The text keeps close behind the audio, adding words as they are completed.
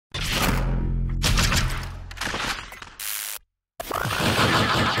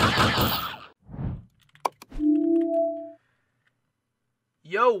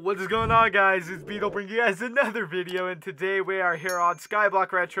Yo, what is going on, guys? It's Beetle bringing you guys another video, and today we are here on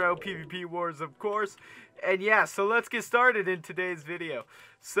Skyblock Retro PvP Wars, of course. And yeah, so let's get started in today's video.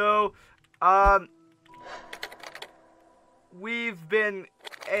 So, we've been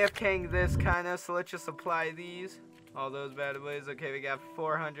AFKing this kinda, so let's just apply these. All those bad boys. Okay, we got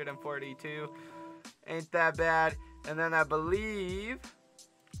 442. Ain't that bad. And then I believe...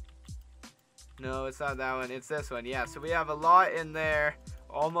 No, it's not that one. It's this one. Yeah, so we have a lot in there.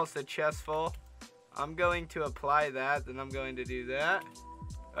 Almost a chest full. I'm going to apply that. Then I'm going to do that.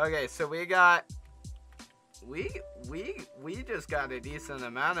 Okay, so we got... We just got a decent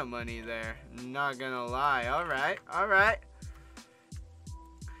amount of money there. Not gonna lie. Alright, alright.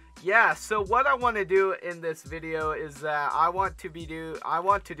 Yeah, so what I want to do in this video is that I want to do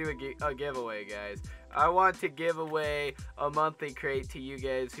a giveaway, guys. I want to give away a monthly crate to you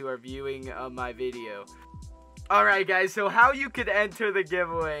guys who are viewing my video. Alright guys, so how you could enter the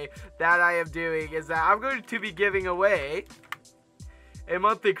giveaway that I am doing is that I'm going to be giving away a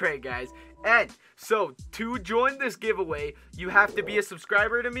monthly crate, guys. And so to join this giveaway, you have to be a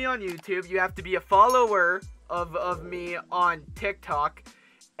subscriber to me on YouTube, you have to be a follower of me on TikTok,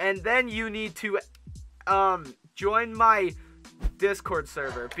 and then you need to join my Discord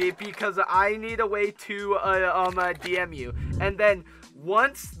server because I need a way to DM you. And then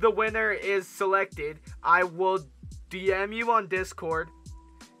once the winner is selected, I will DM you on Discord,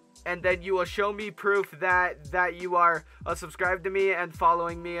 and then you will show me proof that you are subscribed to me and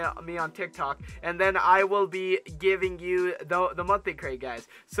following me on TikTok, and then I will be giving you the monthly crate, guys.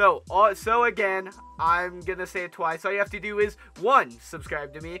 So again, I'm gonna say it twice. All you have to do is 1,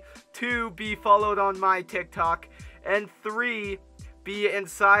 subscribe to me, 2, be followed on my TikTok, and 3, be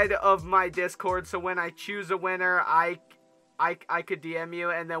inside of my Discord, so when I choose a winner, I could DM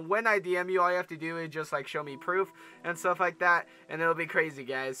you, and then when I DM you, all you have to do is just like show me proof and stuff like that, and it'll be crazy,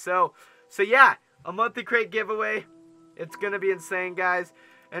 guys. So yeah, a monthly crate giveaway. It's gonna be insane, guys.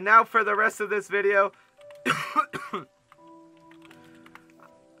 And now for the rest of this video.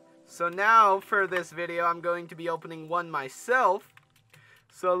 So now for this video, I'm going to be opening one myself.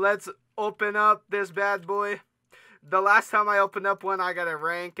 So let's open up this bad boy. The last time I opened up one, I got a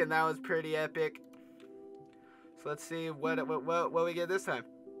rank, and that was pretty epic. So let's see what we get this time.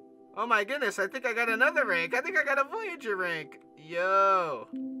 Oh my goodness, I think I got another rank. I think I got a Voyager rank. Yo.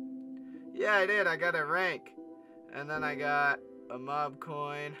 Yeah, I did. I got a rank. And then I got a mob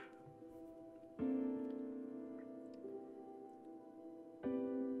coin.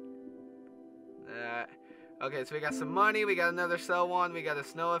 That. Okay, so we got some money. We got another sell one. We got a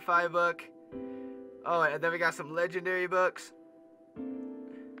Snowify book. Oh, and then we got some legendary books.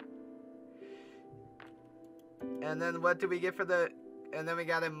 And then what did we get for the... And then we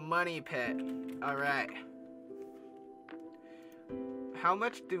got a money pet. Alright. How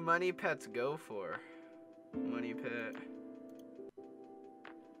much do money pets go for? Money pet.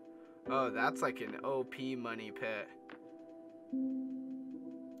 Oh, that's like an OP money pet.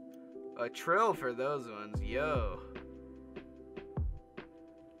 A trill for those ones. Yo.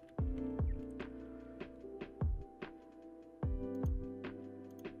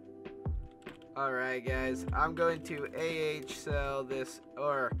 Alright guys, I'm going to AH sell this,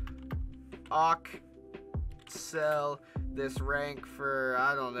 or AUK sell this rank for,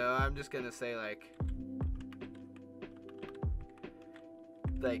 I don't know, I'm just gonna say like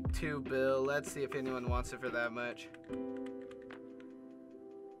 2 bill. Let's see if anyone wants it for that much.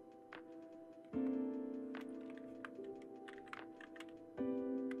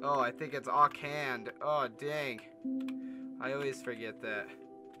 Oh, I think it's AUK hand. Oh, dang. I always forget that.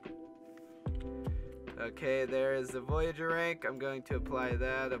 Okay, there is the Voyager rank. I'm going to apply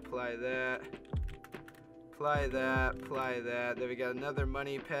that, apply that, apply that, apply that. There we got another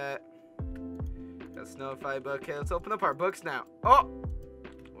money pet. Got a Snowify book. Okay, let's open up our books now. Oh!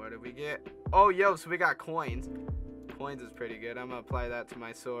 What did we get? Oh, yo, so we got coins. Coins is pretty good. I'm going to apply that to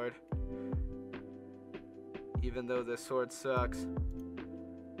my sword. Even though this sword sucks.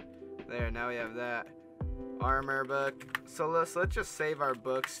 There, now we have that. Armor book. So let's just save our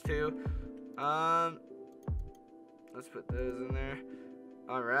books too. Let's put those in there.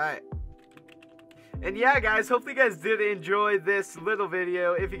 Alright. And yeah, guys, hopefully you guys did enjoy this little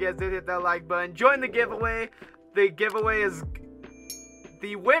video. If you guys did, hit that like button. Join the giveaway. The giveaway is...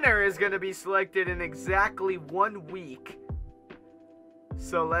 The winner is going to be selected in exactly 1 week.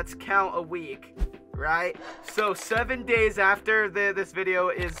 So let's count a week, right? So 7 days after this video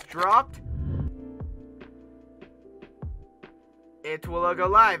is dropped, it will go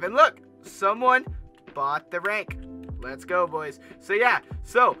live. And look, someone bought the rank. Let's go, boys. So yeah,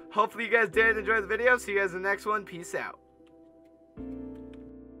 so hopefully you guys did enjoy the video. See you guys in the next one. Peace out.